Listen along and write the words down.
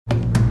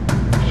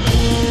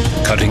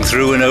cutting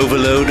through an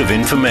overload of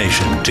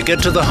information to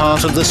get to the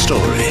heart of the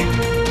story.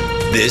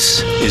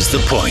 This is The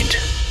Point.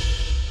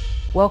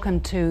 Welcome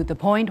to The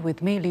Point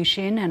with me, Li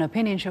Xin, an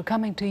opinion show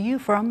coming to you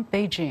from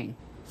Beijing.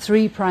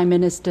 3 prime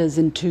ministers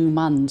in 2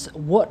 months.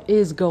 What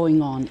is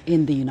going on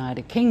in the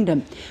United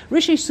Kingdom?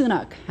 Rishi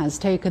Sunak has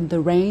taken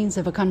the reins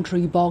of a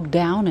country bogged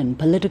down in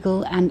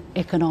political and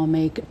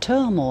economic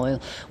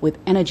turmoil, with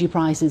energy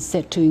prices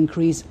set to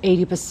increase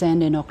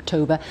 80% in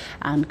October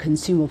and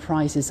consumer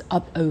prices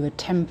up over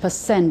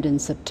 10% in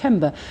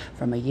September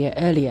from a year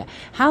earlier.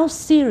 How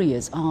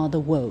serious are the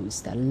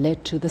woes that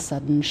led to the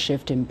sudden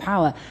shift in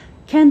power?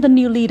 Can the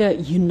new leader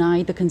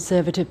unite the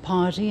Conservative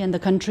Party and the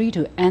country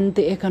to end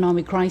the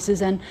economic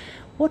crisis? And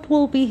what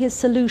will be his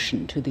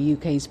solution to the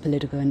UK's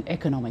political and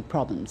economic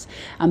problems?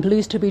 I'm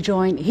pleased to be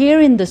joined here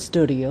in the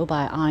studio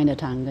by Ina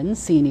Tangen,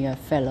 Senior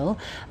Fellow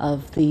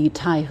of the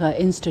Taihe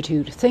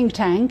Institute think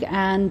tank,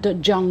 and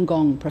Zhang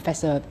Gong,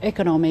 Professor of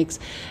Economics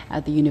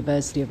at the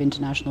University of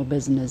International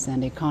Business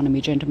and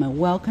Economy. Gentlemen,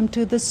 welcome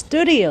to the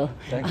studio.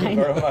 Thank you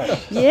very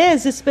much.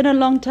 Yes, it's been a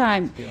long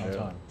time.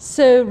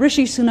 So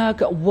Rishi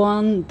Sunak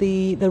won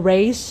the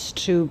race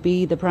to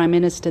be the Prime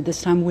Minister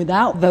this time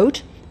without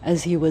vote,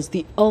 as he was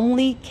the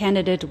only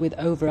candidate with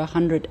over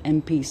 100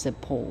 MP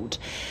support.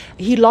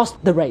 He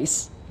lost the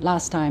race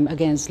last time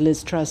against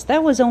Liz Truss.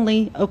 That was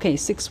only,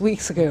 6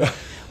 weeks ago.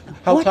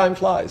 How time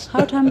flies.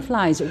 How time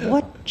flies.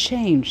 What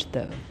changed,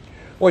 though?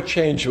 What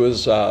changed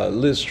was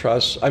Liz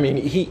Truss. I mean,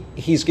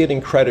 he's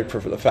getting credit for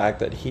the fact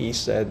that he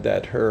said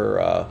that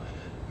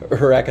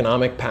her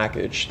economic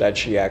package that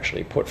she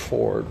actually put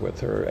forward with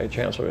her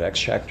Chancellor of the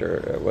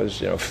Exchequer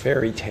was,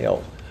 fairy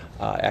tale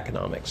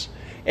economics.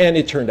 And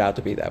it turned out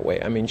to be that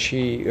way. I mean,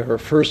 her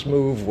first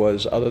move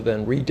was, other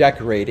than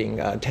redecorating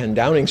 10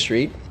 Downing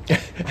Street,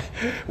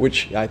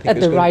 which I think at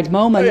the right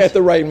moment. At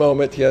the right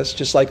moment, yes,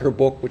 just like her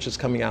book, which is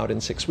coming out in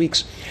 6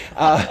 weeks.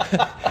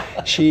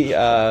 She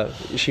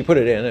put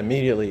it in.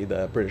 Immediately,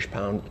 the British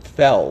pound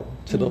fell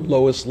to the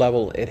lowest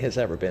level it has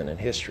ever been in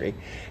history.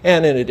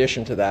 And in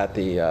addition to that,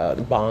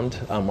 the bond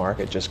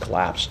market just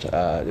collapsed.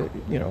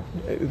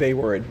 They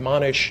were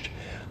admonished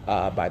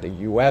by the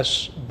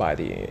U.S., by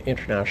the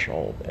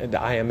the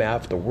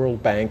IMF, the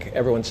World Bank.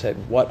 Everyone said,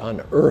 "What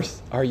on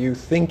earth are you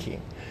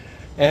thinking?"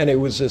 And it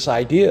was this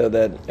idea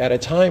that at a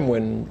time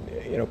when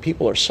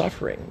people are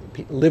suffering,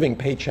 living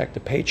paycheck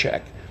to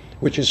paycheck,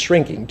 which is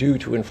shrinking due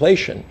to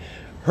inflation,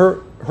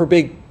 her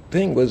big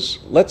thing was,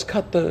 let's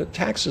cut the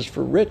taxes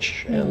for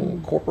rich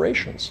and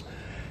corporations.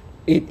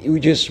 It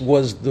just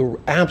was the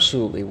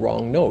absolutely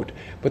wrong note.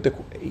 But the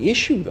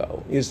issue,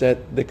 though, is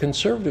that the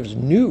Conservatives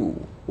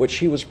knew what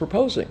she was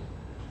proposing,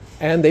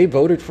 and they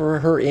voted for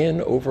her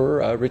in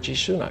over Rishi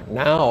Sunak.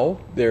 Now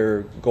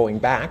they're going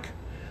back.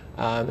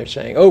 They're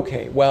saying,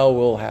 okay, well,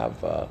 we'll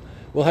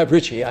have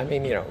Rishi. I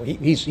mean,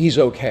 he's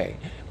okay.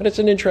 But it's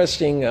an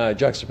interesting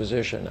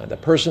juxtaposition. The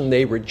person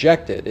they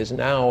rejected is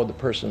now the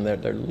person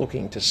that they're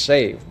looking to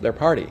save their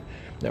party.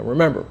 Now,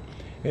 remember,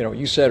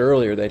 you said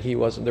earlier that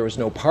there was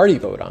no party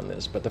vote on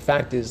this, but the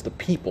fact is the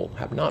people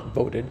have not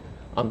voted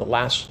on the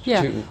last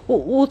two.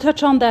 We'll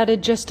touch on that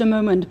in just a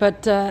moment,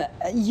 but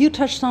you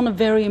touched on a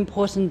very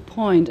important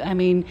point. I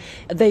mean,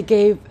 they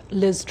gave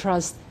Liz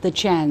Truss the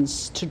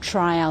chance to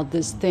try out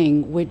this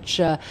thing, which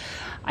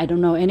I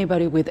don't know,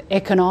 anybody with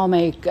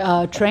economic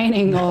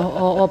training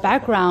or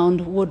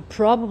background would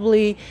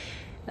probably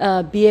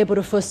be able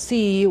to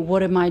foresee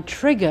what it might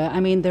trigger.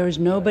 I mean, there is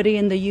nobody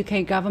in the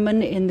UK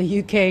government, in the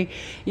UK,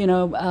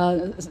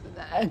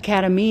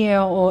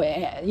 academia or,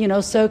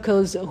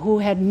 circles who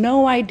had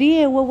no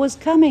idea what was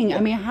coming. I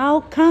mean,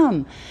 how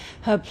come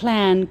her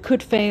plan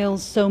could fail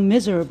so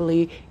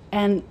miserably?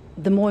 And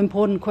the more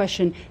important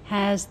question,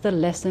 has the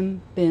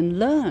lesson been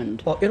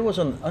learned? Well, it was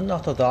an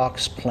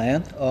unorthodox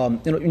plan.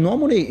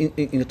 Normally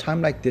in a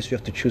time like this, you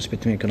have to choose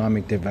between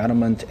economic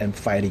development and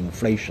fighting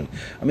inflation.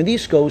 I mean,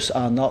 these goals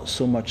are not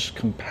so much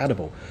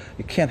compatible.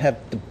 You can't have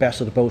the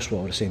best of both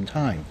worlds at the same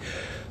time.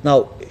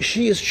 Now,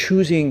 she is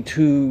choosing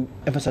to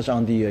emphasize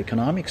on the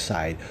economic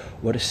side,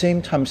 while at the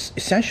same time,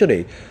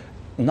 essentially,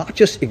 not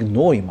just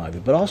ignoring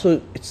market, but also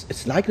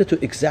it's likely to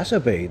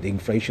exacerbate the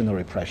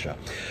inflationary pressure.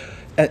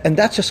 And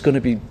that's just going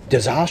to be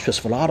disastrous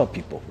for a lot of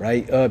people,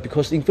 right?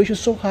 Because the inflation is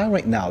so high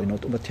right now,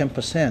 over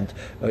 10%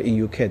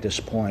 in UK at this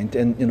point.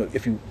 And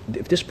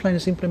if this plan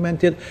is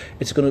implemented,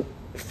 it's going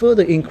to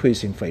further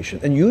increase inflation.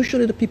 And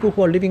usually the people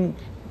who are living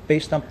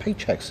based on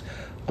paychecks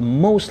are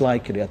most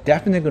likely, are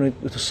definitely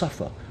going to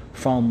suffer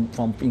from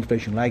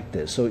inflation like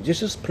this. So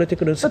this is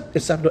politically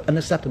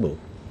unacceptable.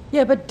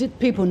 Yeah, but did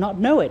people not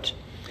know it?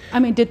 I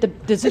mean, did the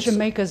decision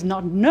makers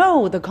not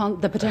know the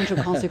potential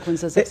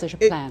consequences of such a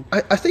plan?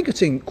 I think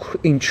it's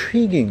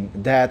intriguing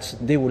that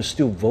they would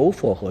still vote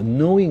for her,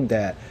 knowing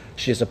that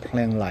she has a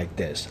plan like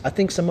this. I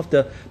think some of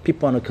the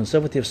people on the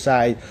conservative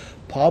side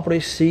probably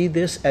see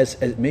this as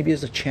maybe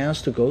as a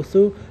chance to go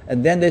through,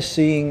 and then they're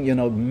seeing,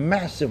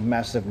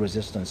 massive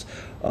resistance,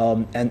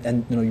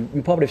 and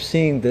you're probably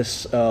seeing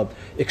this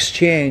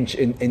exchange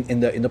in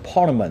the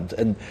parliament,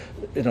 and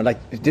like,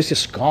 this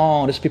is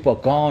gone, these people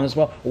are gone as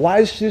well. Why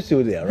is she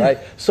still there, right?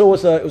 So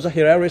it was a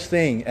hilarious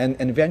thing,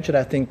 and eventually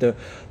I think the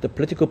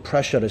political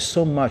pressure is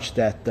so much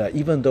that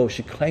even though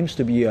she claims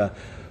to be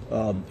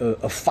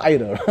a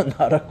fighter,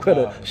 not a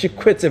quitter, she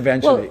quits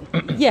eventually.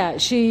 Well, yeah,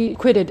 she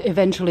quitted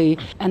eventually,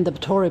 and the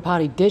Tory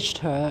party ditched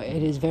her,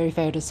 it is very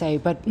fair to say.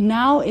 But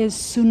now is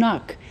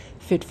Sunak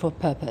fit for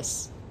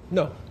purpose?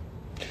 No.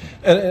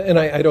 And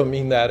I don't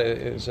mean that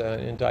as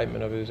an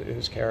indictment of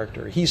his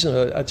character. He's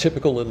a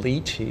typical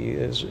elite.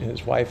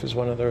 His wife is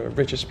one of the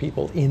richest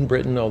people in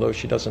Britain, although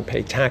she doesn't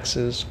pay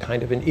taxes,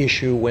 kind of an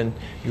issue when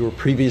you were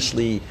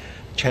previously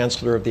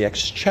Chancellor of the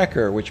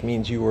Exchequer, which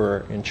means you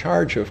were in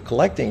charge of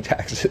collecting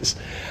taxes.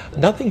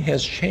 Nothing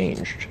has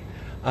changed,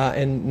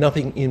 and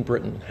nothing in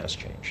Britain has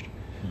changed.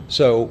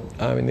 So,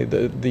 I mean,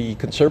 the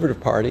Conservative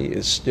Party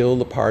is still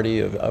the party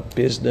of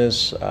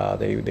business.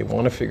 They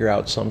want to figure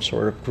out some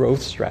sort of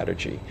growth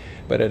strategy.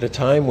 But at a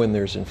time when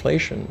there's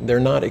inflation, they're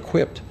not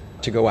equipped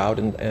to go out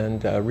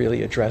and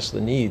really address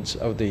the needs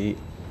of the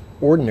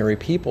ordinary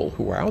people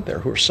who are out there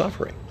who are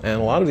suffering.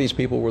 And a lot of these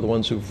people were the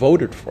ones who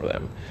voted for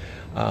them.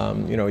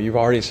 You've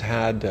already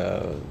had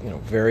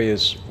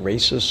various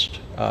racist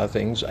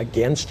things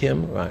against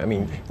him. I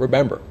mean,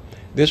 remember,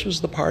 this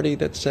was the party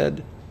that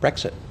said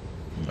Brexit,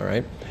 all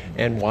right?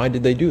 And why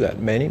did they do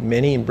that?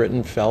 Many in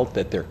Britain felt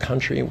that their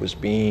country was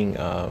being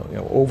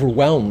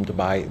overwhelmed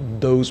by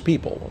those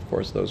people. Of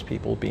course, those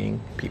people being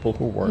people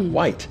who weren't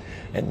white.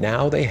 And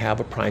now they have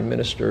a prime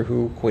minister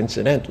who,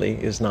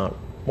 coincidentally, is not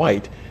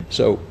white.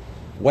 So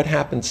what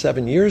happened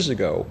 7 years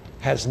ago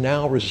has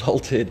now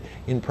resulted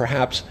in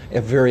perhaps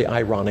a very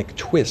ironic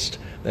twist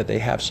that they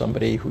have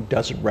somebody who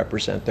doesn't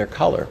represent their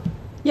color.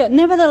 Yeah,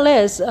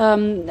 nevertheless,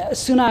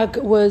 Sunak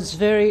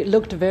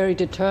looked very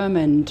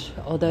determined,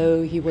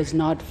 although he was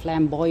not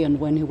flamboyant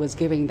when he was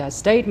giving that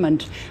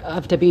statement.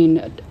 After being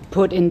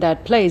put in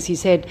that place, he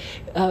said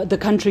the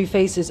country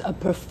faces a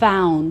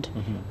profound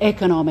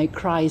economic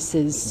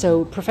crisis.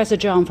 So, Professor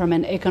John, from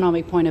an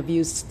economic point of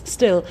view,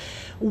 still,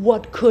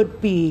 what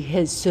could be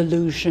his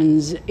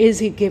solutions? Is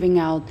he giving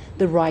out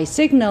the right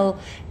signal?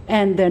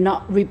 And they're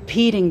not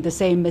repeating the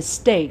same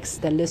mistakes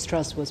that Liz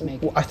Truss was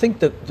making. Well, I think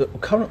that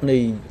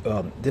currently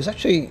he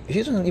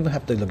doesn't even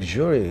have the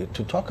luxury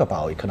to talk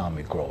about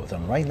economic growth.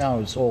 And right now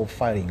it's all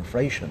fighting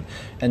inflation.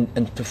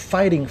 And to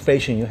fight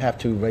inflation, you have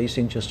to raise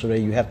interest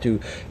rate, you have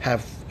to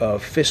have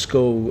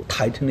fiscal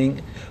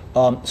tightening.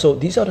 So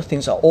these other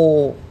things are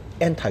all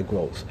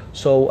anti-growth.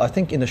 So I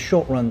think in the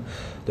short run,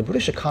 the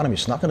British economy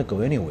is not going to go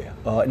anywhere.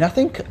 And I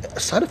think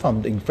aside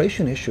from the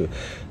inflation issue,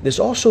 there's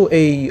also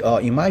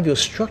in my view, a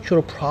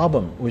structural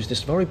problem with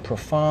this very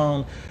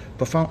profoundly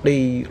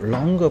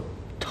longer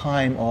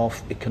time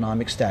of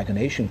economic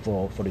stagnation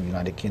for the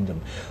United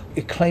Kingdom.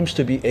 It claims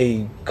to be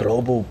a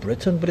global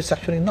Britain, but it's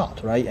actually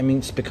not, right? I mean,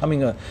 it's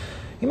becoming a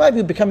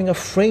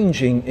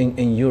fringe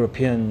in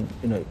European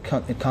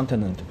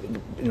continent,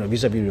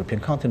 vis-a-vis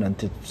European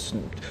continent. It's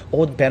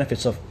all the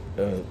benefits of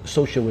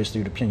socialist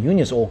European Union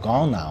is all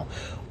gone now.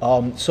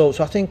 So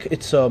I think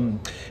it's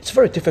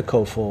very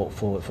difficult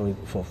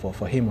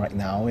for him right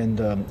now,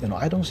 and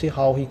I don't see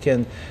how he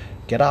can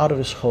get out of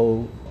this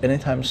hole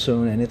anytime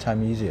soon,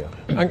 anytime easier.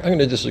 I'm going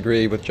to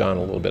disagree with John a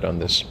little bit on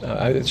this.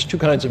 It's two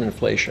kinds of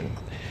inflation.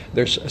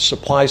 There's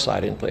supply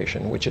side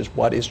inflation, which is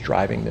what is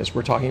driving this.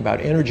 We're talking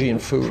about energy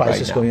and food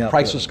prices right now. Going up.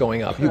 Prices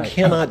going up. You Right.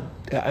 cannot,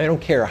 I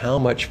don't care how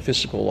much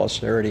fiscal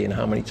austerity and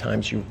how many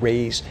times you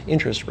raise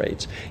interest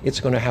rates, it's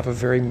going to have a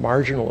very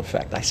marginal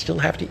effect. I still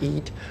have to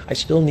eat, I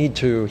still need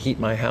to heat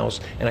my house,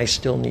 and I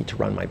still need to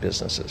run my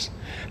businesses.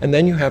 And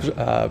then you have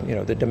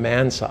the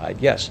demand side.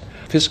 Yes,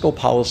 fiscal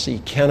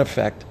policy can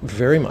affect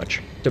very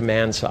much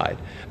demand side.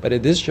 But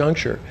at this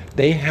juncture,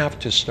 they have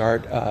to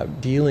start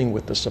dealing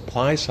with the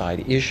supply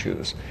side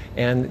issues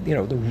and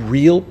the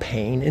real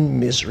pain and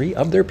misery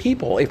of their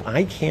people. If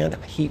I can't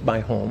heat my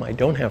home, I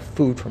don't have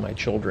food for my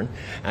children,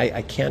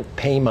 I can't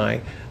pay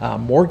my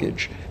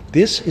mortgage,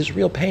 this is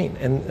real pain.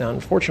 And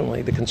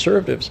unfortunately, the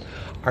Conservatives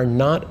are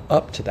not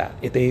up to that.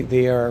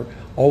 They are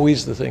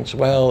always the things,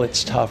 well,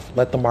 it's tough,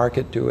 let the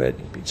market do it,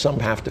 some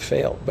have to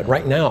fail. But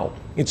right now,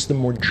 it's the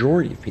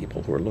majority of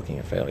people who are looking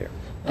at failure.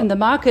 And the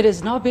market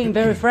is not being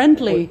very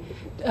friendly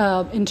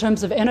in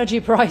terms of energy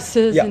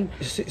prices. Yeah. And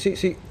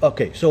See.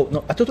 Okay. So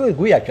no, I totally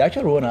agree. I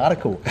actually wrote an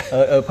article,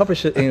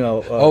 published it.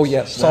 Oh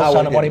yes, South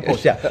China Morning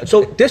Post. Yeah.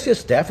 So this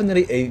is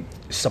definitely a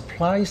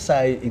supply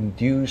side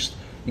induced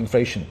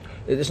inflation.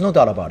 There's no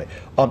doubt about it.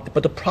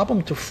 But the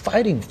problem to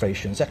fight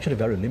inflation is actually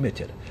very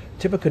limited.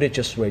 Typically,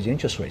 just raise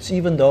interest rates,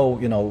 even though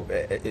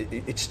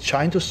it's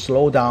trying to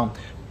slow down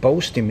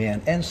both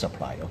demand and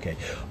supply. Okay,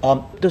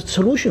 the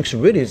solution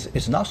really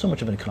is not so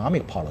much of an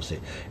economic policy.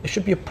 It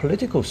should be a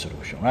political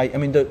solution, right? I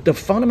mean, the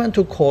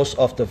fundamental cause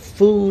of the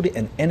food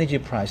and energy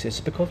prices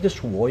is because of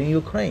this war in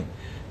Ukraine.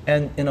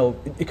 And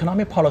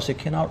economic policy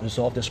cannot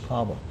resolve this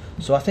problem.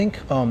 So I think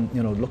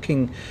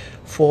looking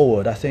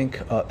forward, I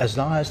think as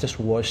long as this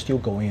war is still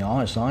going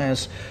on, as long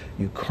as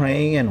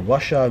Ukraine and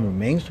Russia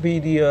remains to be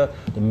the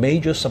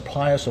major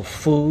suppliers of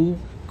food,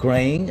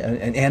 grain,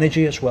 and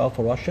energy as well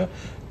for Russia,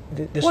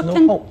 there's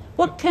no hope.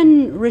 What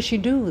can Rishi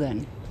do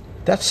then?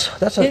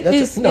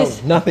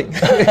 Nothing.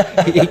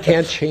 He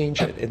can't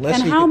change it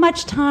unless. And how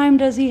much time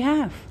does he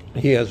have?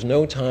 He has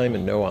no time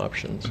and no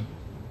options.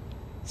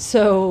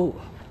 So,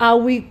 are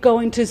we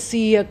going to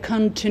see a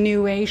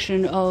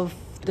continuation of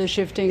the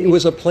shifting? It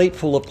was a plate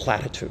full of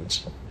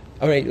platitudes.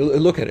 I mean,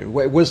 look at it.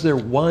 Was there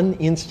one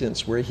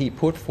instance where he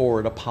put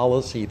forward a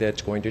policy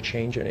that's going to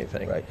change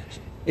anything? Right.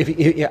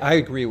 I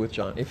agree with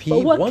John.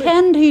 But what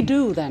can he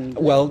do then?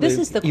 Well, this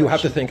is the question. You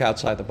have to think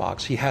outside the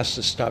box. He has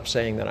to stop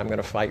saying that I'm going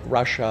to fight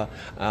Russia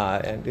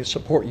and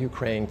support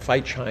Ukraine,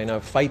 fight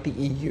China, fight the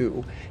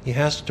EU. He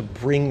has to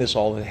bring this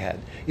all to a head.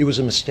 It was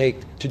a mistake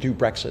to do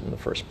Brexit in the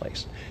first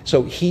place.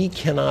 So he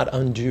cannot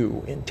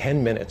undo in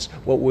 10 minutes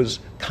what was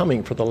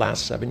coming for the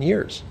last 7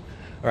 years.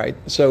 All right.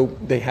 So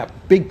they have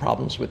big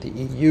problems with the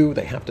EU.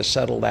 They have to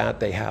settle that.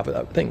 They have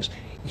things.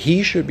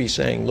 He should be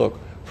saying, look,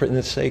 for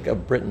the sake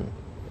of Britain,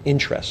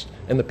 interest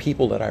and the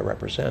people that I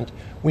represent,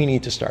 we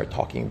need to start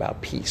talking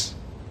about peace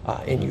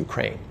in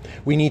Ukraine.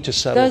 We need to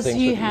settle things. Does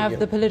he have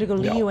the political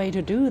leeway to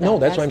do that? No,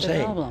 that's what I'm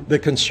saying. Problem. The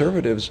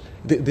Conservatives,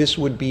 this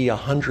would be a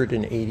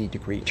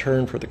 180-degree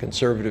turn for the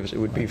Conservatives. It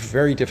would be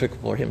very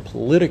difficult for him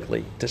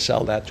politically to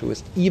sell that to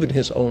even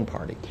his own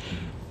party.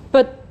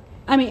 But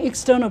I mean,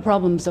 external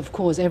problems, of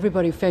course,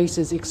 everybody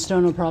faces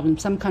external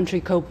problems. Some country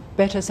cope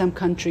better, some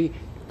country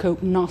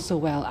cope not so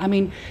well. I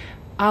mean,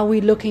 are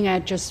we looking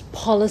at just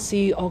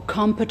policy or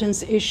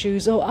competence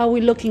issues, or are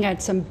we looking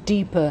at some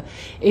deeper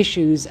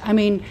issues? I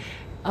mean,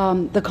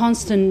 the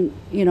constant,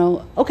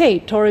 okay,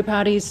 Tory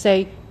parties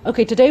say,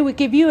 okay, today we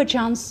give you a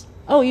chance.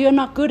 Oh, you're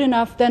not good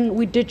enough, then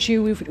we ditch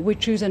you, we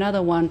choose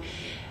another one.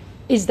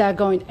 Is that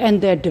going, and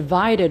they're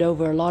divided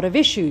over a lot of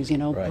issues, right.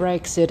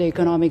 Brexit,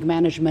 economic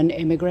management,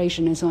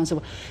 immigration, and so on and so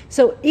forth.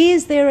 So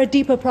is there a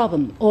deeper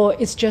problem, or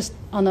it's just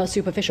on a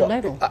superficial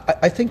level?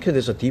 I think it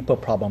is a deeper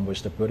problem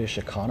with the British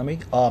economy.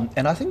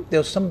 And I think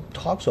there's some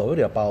talks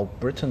already about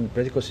Britain's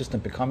political system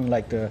becoming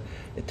like the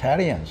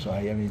Italians,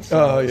 right? I mean, it's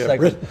like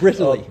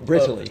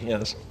Brittany,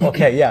 yes.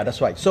 Okay, yeah,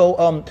 that's right.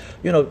 So,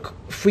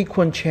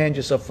 frequent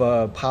changes of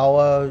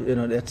power,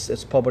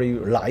 it's probably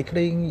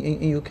likely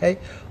in UK.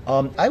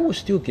 I would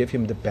still give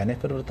him the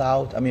benefit of the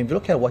doubt. I mean, if you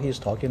look at what he's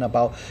talking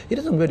about, he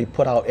doesn't really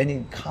put out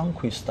any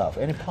concrete stuff,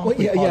 any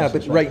concrete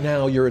policies, but right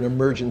now you're an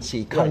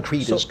emergency.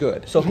 Concrete is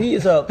good. So he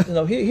is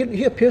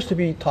he appears to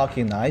be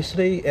talking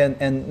nicely,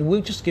 and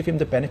we'll just give him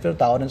the benefit of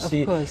the doubt and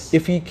see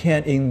if he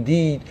can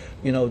indeed,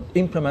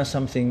 implement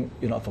something,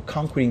 of a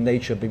concrete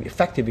nature, be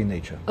effective in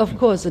nature. Of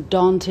course, a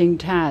daunting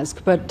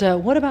task. But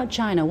what about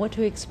China? What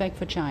to expect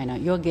for China?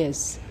 Your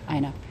guess,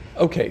 Aina.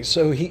 Okay,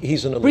 so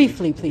he's an elite.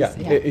 Briefly, please.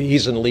 Yeah.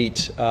 He's an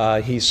elite.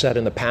 He's said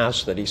in the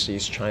past that he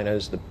sees China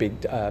as the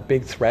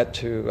big threat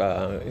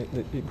to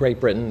Great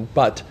Britain.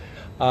 But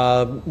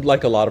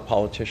like a lot of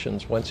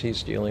politicians, once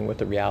he's dealing with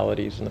the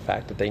realities and the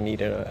fact that they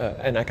need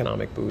an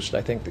economic boost,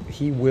 I think that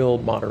he will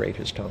moderate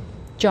his tone.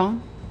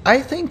 John? I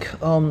think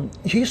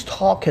his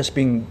talk has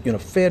been,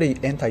 fairly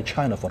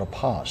anti-China for the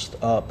past.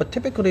 But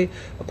typically,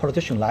 a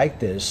politician like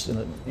this,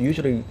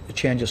 usually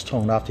changes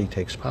tone after he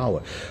takes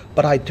power.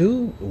 But I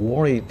do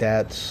worry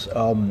that,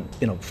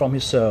 from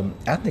his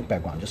ethnic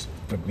background, just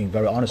being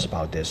very honest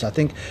about this, I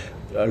think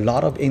a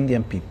lot of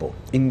Indian people,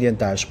 Indian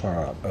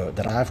diaspora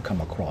that I've come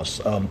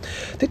across,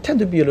 they tend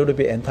to be a little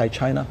bit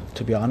anti-China,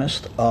 to be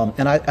honest.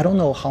 And I don't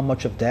know how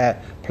much of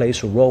that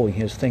plays a role in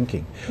his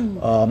thinking.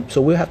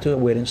 So we'll have to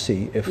wait and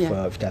see if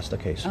that's the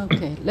case.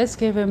 Okay, let's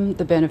give him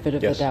the benefit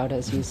of the doubt,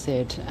 as you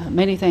said.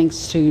 Many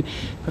thanks to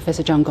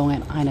Professor Zhang Gong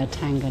and Aina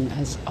Tangen,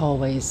 as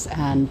always.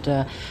 And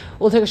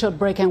we'll take a short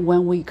break, and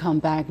when we come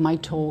back, my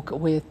talk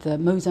with the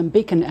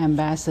Mozambican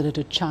ambassador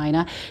to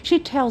China. She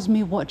tells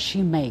me what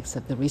she makes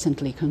of the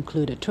recently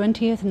concluded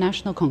 20th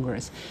National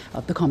Congress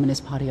of the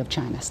Communist Party of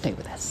China. Stay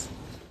with us.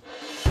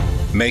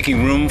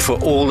 Making room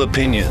for all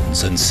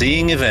opinions and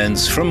seeing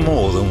events from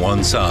more than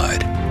one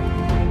side.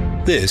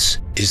 This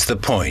is The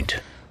Point.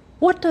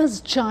 What does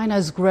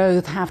China's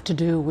growth have to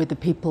do with the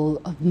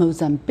people of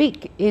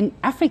Mozambique in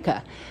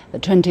Africa? The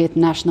 20th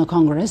National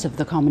Congress of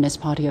the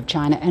Communist Party of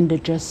China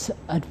ended just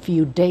a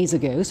few days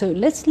ago. So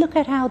let's look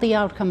at how the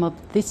outcome of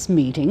this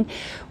meeting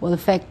will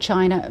affect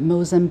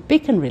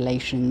China-Mozambican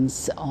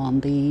relations on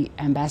the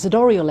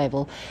ambassadorial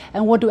level.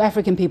 And what do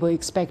African people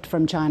expect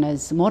from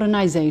China's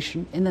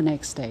modernization in the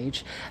next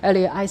stage?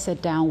 Earlier, I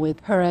sat down with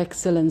Her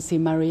Excellency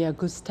Maria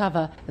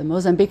Gustava, the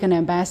Mozambican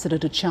ambassador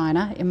to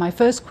China, in my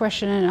first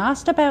question, and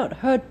asked about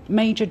her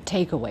major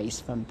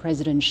takeaways from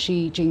President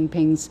Xi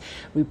Jinping's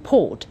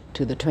report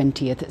to the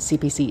 20th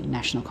CPC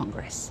National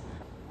Congress.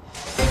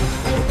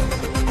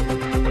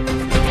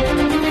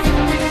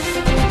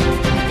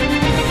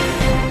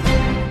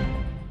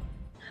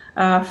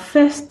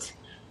 First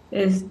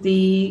is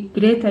the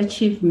great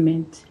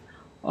achievement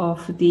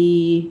of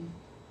the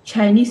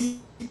Chinese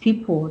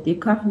people, the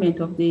government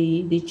of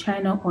the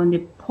China on the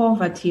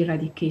poverty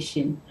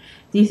eradication.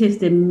 This is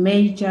the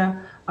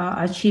major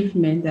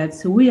achievement that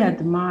we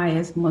admire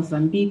as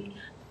Mozambique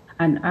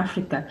and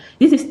Africa.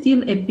 This is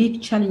still a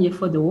big challenge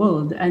for the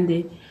world and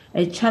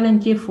a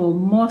challenge for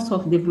most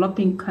of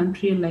developing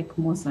countries like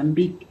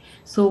Mozambique.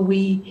 So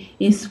we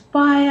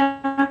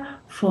inspire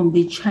from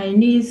the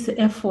Chinese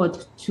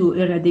effort to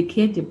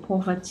eradicate the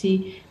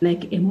poverty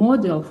like a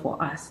model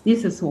for us.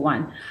 This is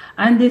one.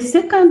 And the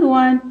second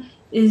one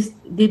is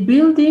the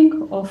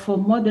building of a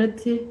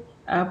moderate,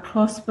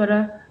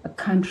 prosperous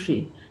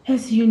country.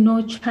 As you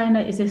know,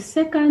 China is a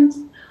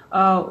second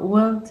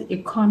world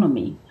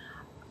economy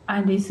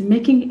and is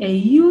making a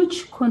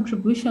huge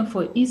contribution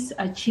for its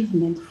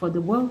achievement for the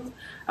world,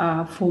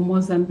 for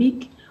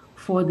Mozambique,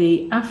 for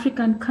the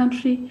African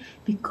country,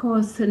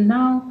 because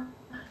now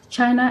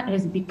China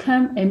has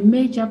become a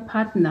major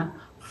partner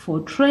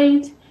for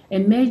trade, a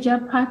major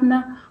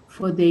partner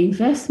for the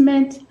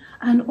investment,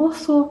 and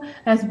also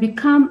has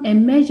become a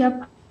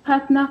major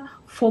partner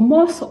for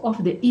most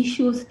of the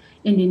issues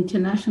in the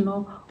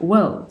international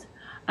world.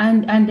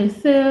 And the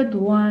third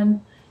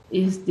one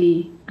is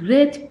the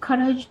great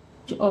courage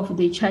of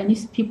the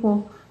Chinese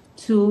people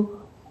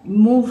to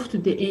move to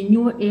a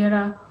new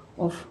era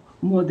of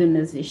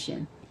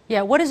modernization.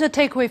 Yeah, what is your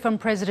takeaway from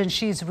President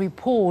Xi's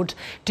report?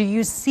 Do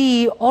you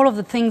see all of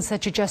the things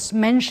that you just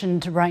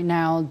mentioned right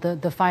now,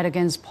 the fight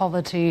against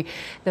poverty,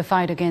 the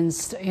fight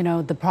against,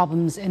 the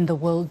problems in the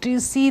world? Do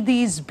you see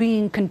these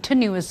being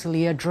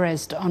continuously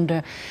addressed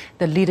under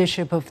the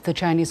leadership of the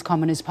Chinese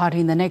Communist Party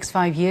in the next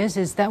 5 years?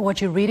 Is that what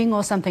you're reading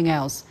or something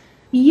else?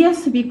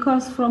 Yes,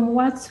 because from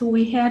what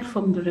we heard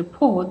from the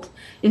report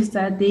is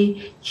that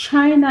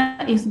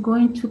China is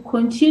going to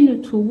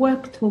continue to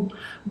work to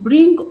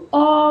bring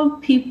all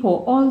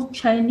people, all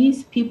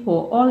Chinese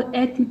people, all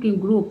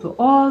ethnic groups,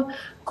 all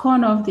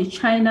corner of the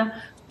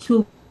China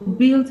to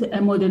build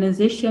a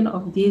modernization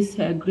of this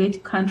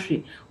great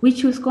country,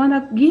 which is going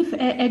to give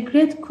a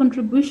great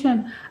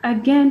contribution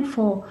again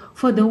for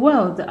the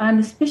world and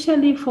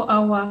especially for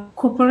our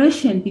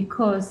cooperation,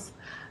 because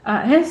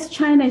as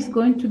China is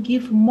going to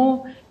give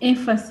more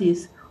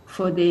emphasis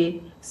for the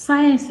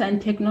science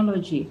and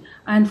technology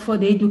and for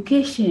the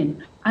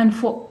education and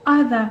for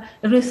other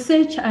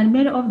research and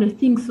many of the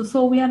things.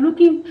 So we are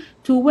looking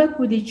to work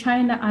with the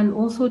China and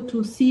also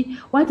to see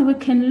what we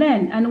can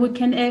learn and we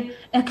can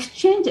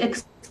exchange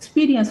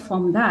experience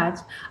from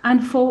that.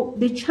 And for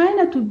the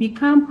China to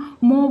become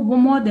more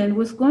modern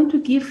was going to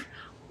give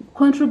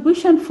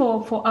contribution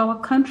for our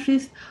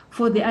countries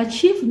for the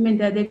achievement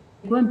that they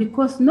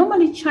because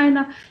normally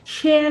China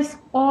shares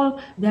all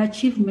the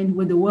achievement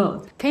with the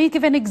world. Can you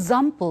give an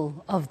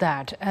example of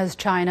that as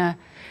China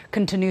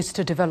continues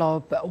to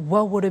develop?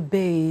 What would it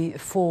be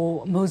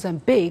for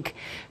Mozambique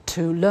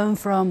to learn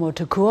from or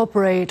to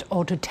cooperate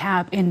or to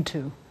tap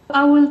into?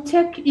 I will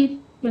take it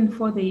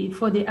for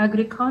the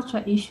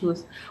agriculture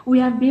issues. We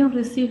have been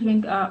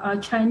receiving a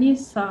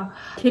Chinese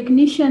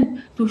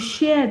technician to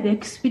share the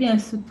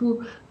experience,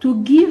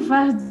 to give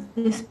us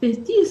the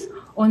expertise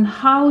on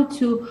how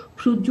to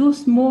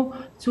produce more,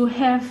 to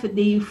have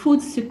the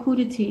food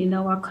security in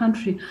our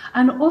country.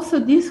 And also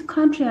this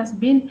country has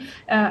been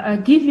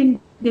giving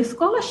the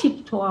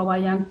scholarship to our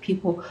young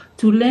people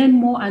to learn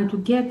more and to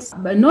get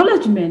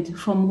acknowledgement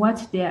from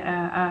what they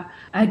are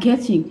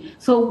getting.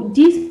 So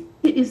this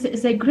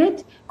is a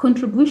great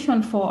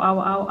contribution for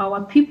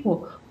our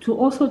people to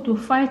also to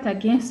fight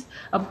against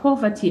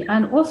poverty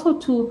and also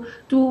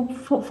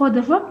for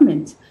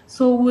development.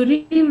 So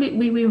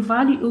we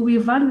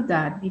value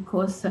that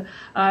because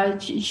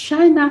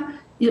China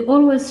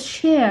always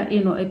share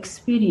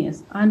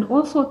experience and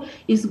also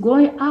is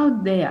going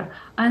out there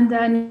and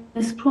then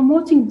is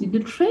promoting the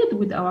trade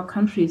with our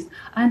countries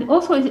and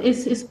also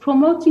is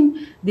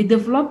promoting the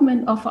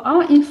development of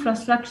our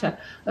infrastructure,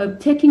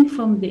 taking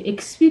from the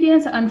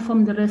experience and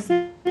from the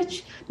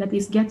research that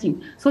is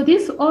getting. So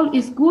this all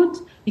is good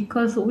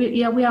because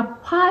we are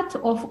part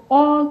of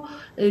all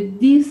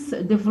this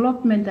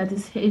development that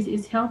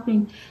is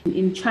helping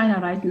in China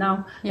right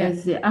now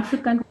as the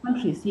African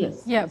countries.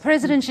 Yes. Yeah,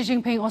 President Xi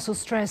Jinping also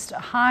stressed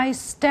high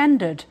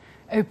standard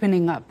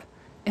opening up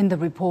in the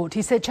report.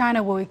 He said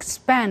China will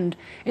expand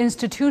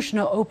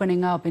institutional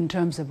opening up in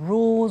terms of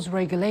rules,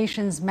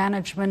 regulations,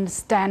 management,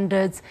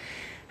 standards.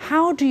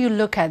 How do you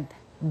look at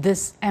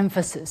this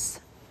emphasis?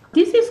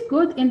 This is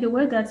good in the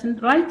way that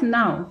right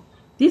now,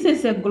 this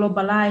is a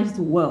globalized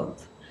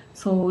world.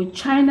 So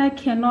China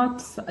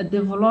cannot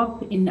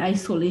develop in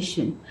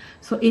isolation.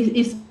 So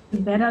it's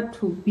better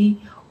to be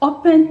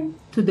open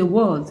to the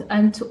world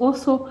and to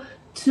also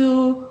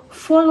to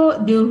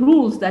follow the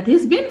rules that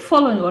has been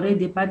followed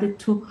already, but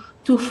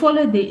to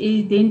follow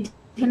the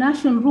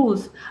international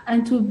rules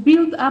and to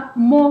build up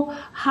more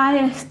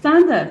higher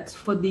standards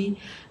for the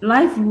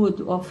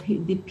livelihood of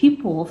the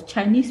people, of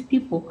Chinese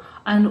people,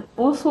 and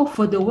also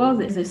for the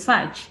world as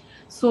such.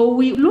 So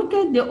we look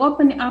at the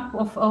opening up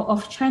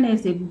of China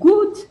as a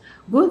good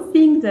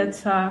thing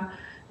that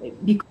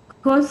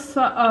because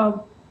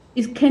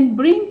it can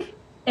bring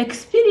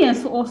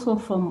experience also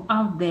from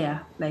out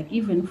there. Like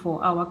even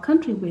for our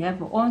country, we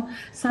have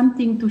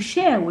something to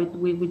share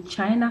with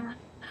China.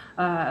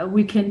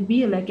 We can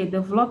be like a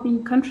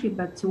developing country,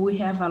 but we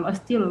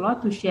have still a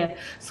lot to share.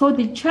 So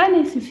the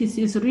Chinese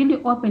is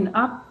really open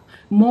up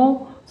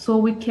more, so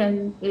we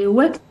can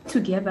work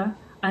together,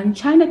 and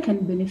China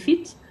can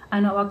benefit,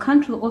 and our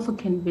country also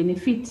can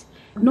benefit.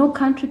 No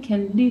country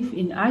can live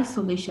in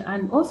isolation,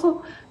 and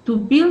also to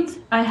build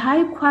a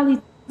high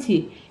quality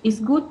is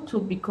good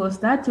too, because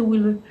that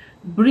will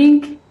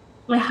bring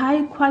a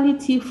high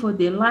quality for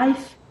the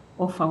life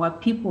of our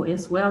people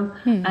as well,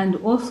 and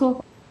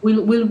also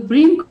will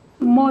bring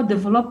more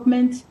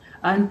development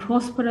and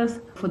prosperous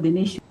for the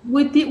nation.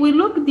 We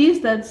look this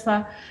in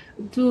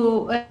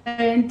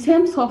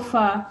terms of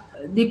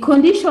the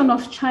condition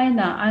of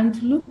China,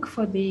 and look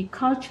for the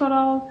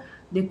cultural,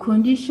 the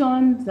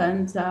conditions,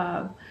 and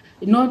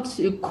not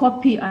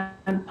copy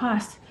and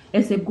pass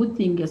as a good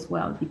thing as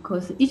well,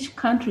 because each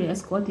country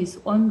has got its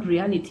own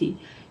reality,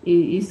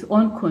 its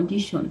own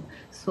condition.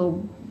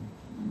 So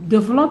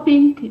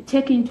developing,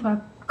 taking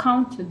into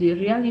account the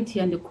reality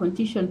and the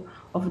condition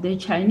of the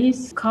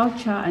Chinese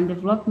culture and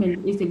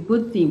development is a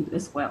good thing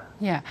as well.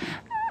 Yeah.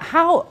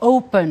 How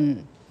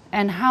open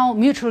and how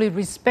mutually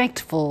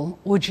respectful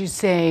would you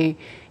say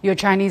your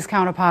Chinese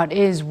counterpart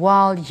is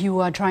while you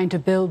are trying to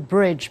build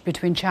bridge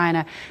between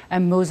China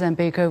and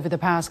Mozambique over the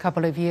past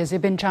couple of years?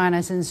 You've been in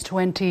China since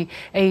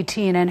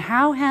 2018, and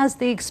how has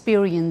the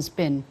experience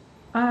been?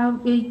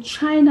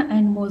 China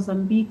and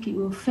Mozambique,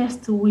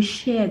 first, we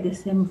share the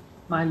same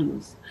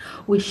values,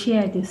 we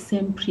share the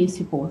same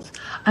principles,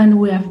 and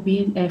we have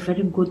been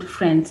very good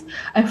friends.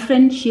 A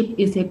friendship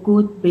is a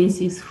good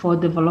basis for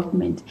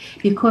development,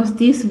 because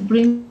this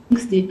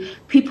brings the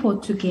people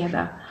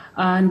together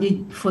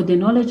and for the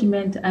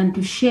acknowledgement and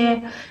to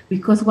share,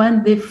 because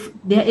when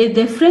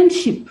the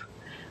friendship,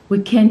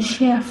 we can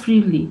share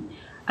freely,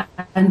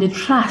 and the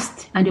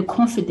trust and the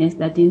confidence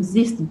that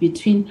exists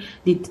between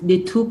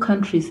the two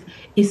countries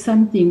is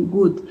something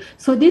good.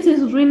 So this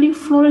is really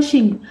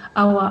flourishing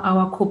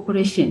our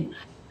cooperation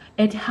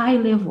at high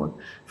level.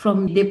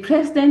 From the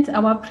president,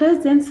 our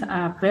presidents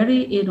are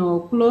very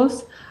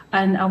close,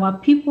 and our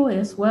people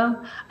as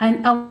well,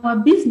 and our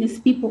business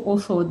people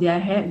also,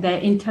 they're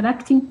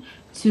interacting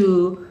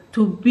to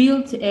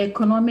build an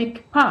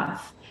economic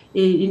path.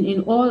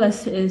 In all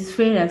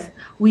spheres,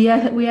 we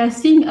are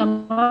seeing a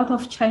lot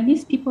of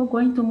Chinese people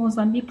going to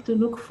Mozambique to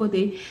look for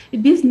the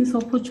business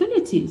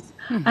opportunities,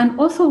 and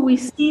also we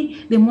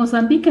see the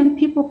Mozambican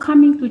people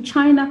coming to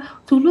China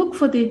to look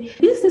for the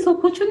business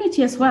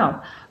opportunity as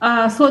well.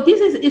 So this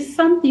is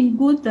something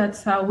good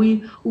that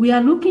we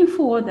are looking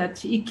for,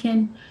 that it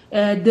can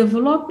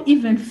develop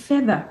even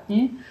further.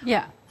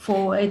 Yeah.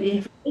 For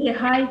a very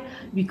high,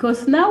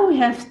 because now we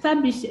have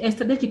established a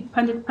strategic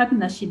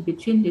partnership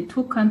between the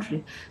two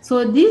countries.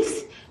 So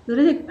this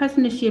strategic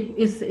partnership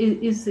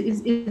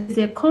is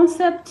a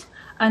concept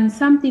and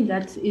something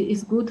that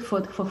is good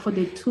for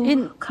the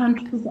two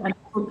countries and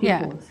two peoples.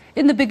 Yeah.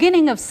 In the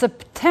beginning of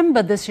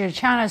September this year,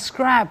 China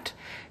scrapped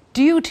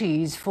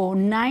duties for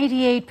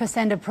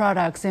 98% of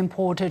products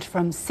imported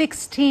from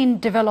 16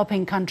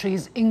 developing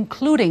countries,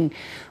 including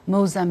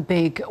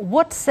Mozambique.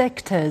 What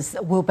sectors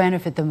will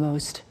benefit the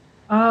most?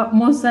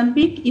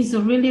 Mozambique is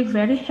really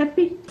very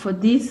happy for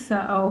these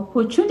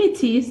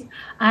opportunities,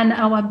 and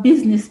our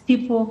business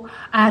people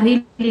are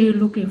really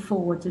looking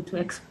forward to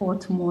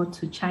export more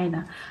to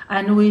China.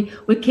 And we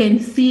can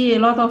see a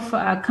lot of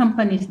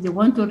companies, they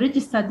want to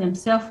register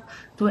themselves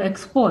to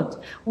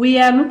export. We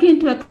are looking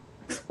to export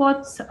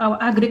our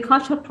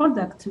agricultural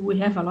products. We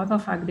have a lot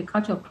of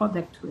agricultural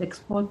products to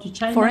export to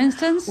China. For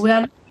instance?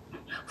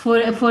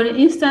 For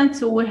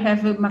instance, we have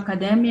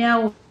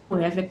macadamia,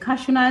 we have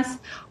cashew nuts,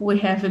 we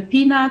have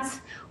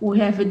peanuts, we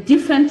have a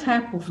different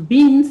type of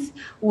beans,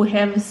 we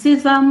have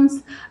sesame,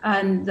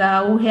 and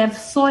we have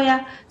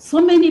soya. So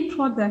many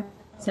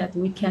products that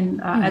we can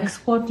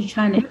export to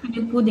China,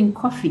 including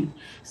coffee.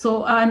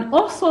 So, and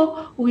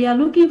also we are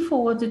looking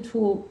forward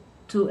to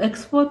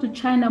export to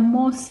China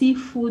more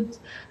seafood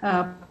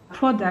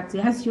products.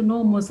 As you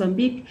know,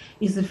 Mozambique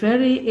is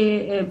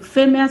very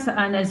famous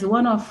and is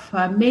one of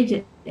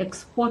major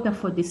exporter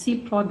for the sea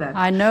product.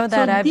 I know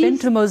that. So I've been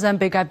to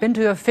Mozambique. I've been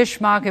to a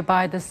fish market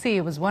by the sea.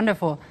 It was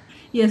wonderful.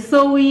 Yes,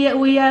 so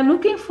we are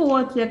looking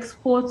forward to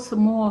export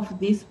more of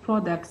these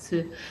products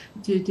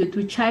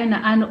to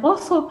China, and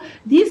also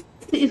this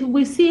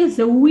we see as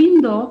a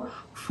window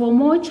for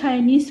more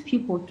Chinese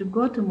people to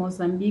go to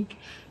Mozambique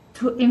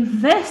to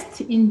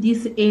invest in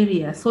this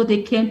area, so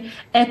they can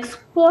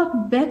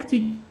export back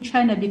to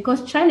China,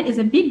 because China is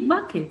a big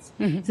market.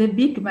 It's a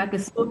big market.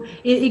 So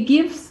it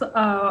gives for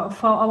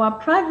our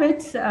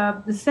private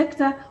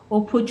sector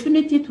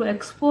opportunity to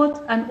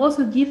export, and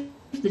also give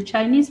the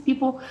Chinese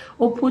people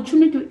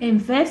opportunity to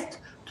invest,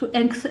 to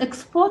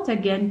export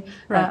again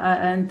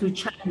and to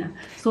China.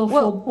 So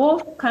for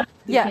both countries,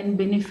 they can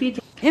benefit.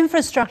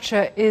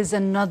 Infrastructure is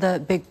another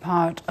big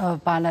part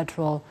of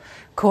bilateral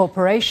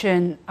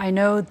cooperation. I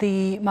know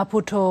the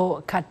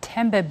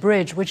Maputo-Katembe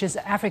Bridge, which is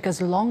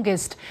Africa's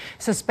longest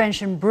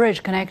suspension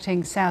bridge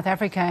connecting South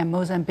Africa and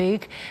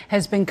Mozambique,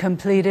 has been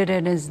completed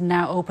and is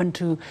now open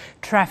to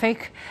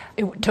traffic.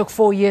 It took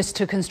 4 years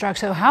to construct.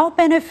 So how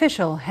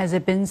beneficial has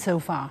it been so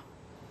far?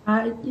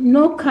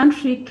 No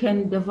country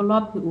can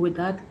develop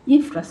without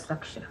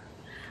infrastructure.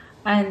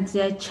 And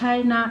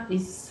China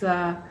is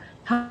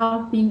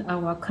helping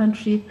our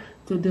country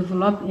to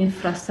develop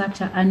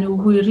infrastructure, and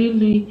we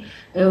really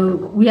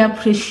we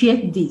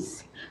appreciate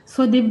this.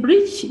 So the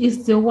bridge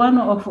is the one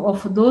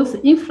of those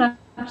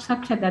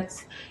infrastructure that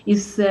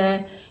is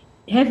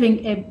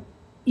having a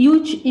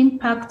huge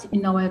impact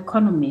in our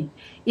economy,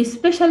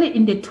 especially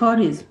in the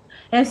tourism.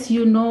 As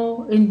you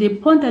know, in the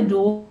Ponta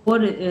do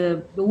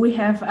Ouro, we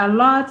have a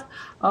lot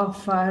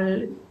of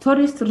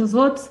tourist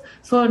resorts.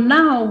 So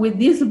now with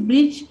this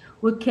bridge,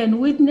 we can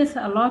witness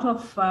a lot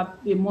of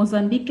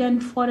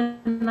Mozambican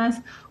foreigners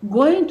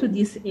going to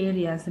these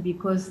areas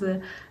because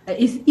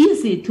it's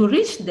easy to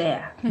reach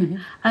there. Mm-hmm.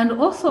 And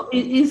also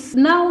it is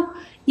now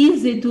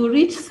easy to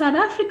reach South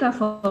Africa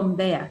from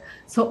there.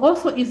 So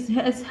also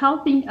it's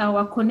helping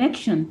our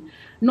connection,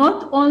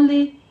 not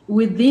only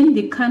within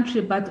the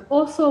country, but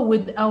also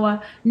with our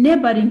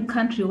neighboring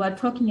country. We're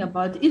talking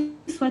about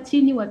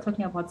Eswatini, we're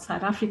talking about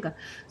South Africa.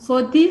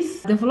 So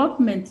this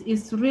development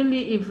is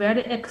really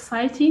very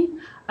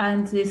exciting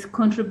and is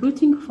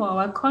contributing for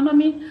our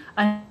economy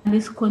and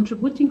is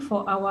contributing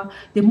for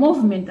the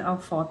movement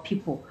of our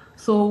people.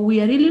 So we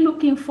are really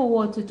looking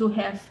forward to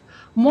have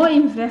more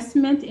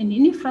investment in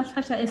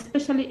infrastructure,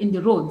 especially in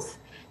the roads.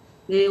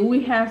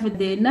 We have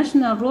the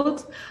national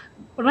roads.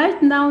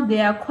 Right now,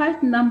 there are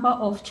quite a number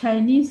of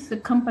Chinese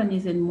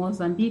companies in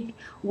Mozambique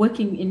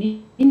working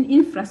in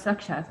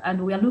infrastructure,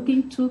 and we are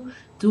looking to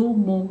do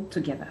more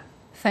together.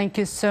 Thank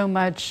you so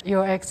much,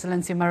 Your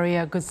Excellency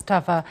Maria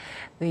Gustava,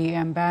 the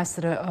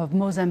Ambassador of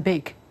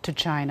Mozambique to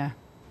China.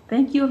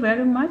 Thank you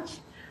very much.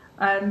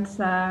 And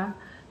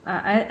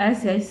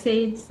as I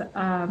said,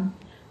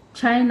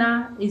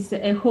 China is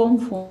a home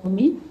for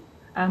me.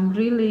 I'm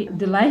really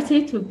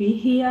delighted to be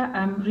here.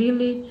 I'm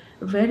really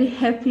very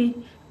happy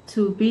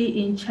to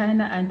be in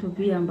China and to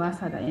be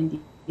ambassador in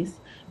this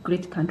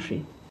great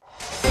country.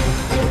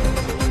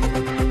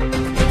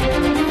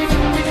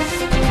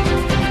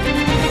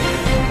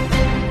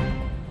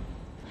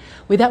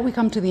 With that, we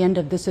come to the end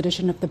of this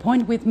edition of The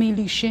Point with me,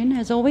 Li Xin.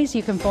 As always,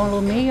 you can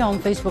follow me on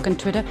Facebook and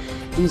Twitter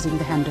using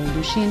the handle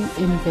Li Xin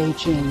in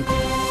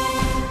Beijing.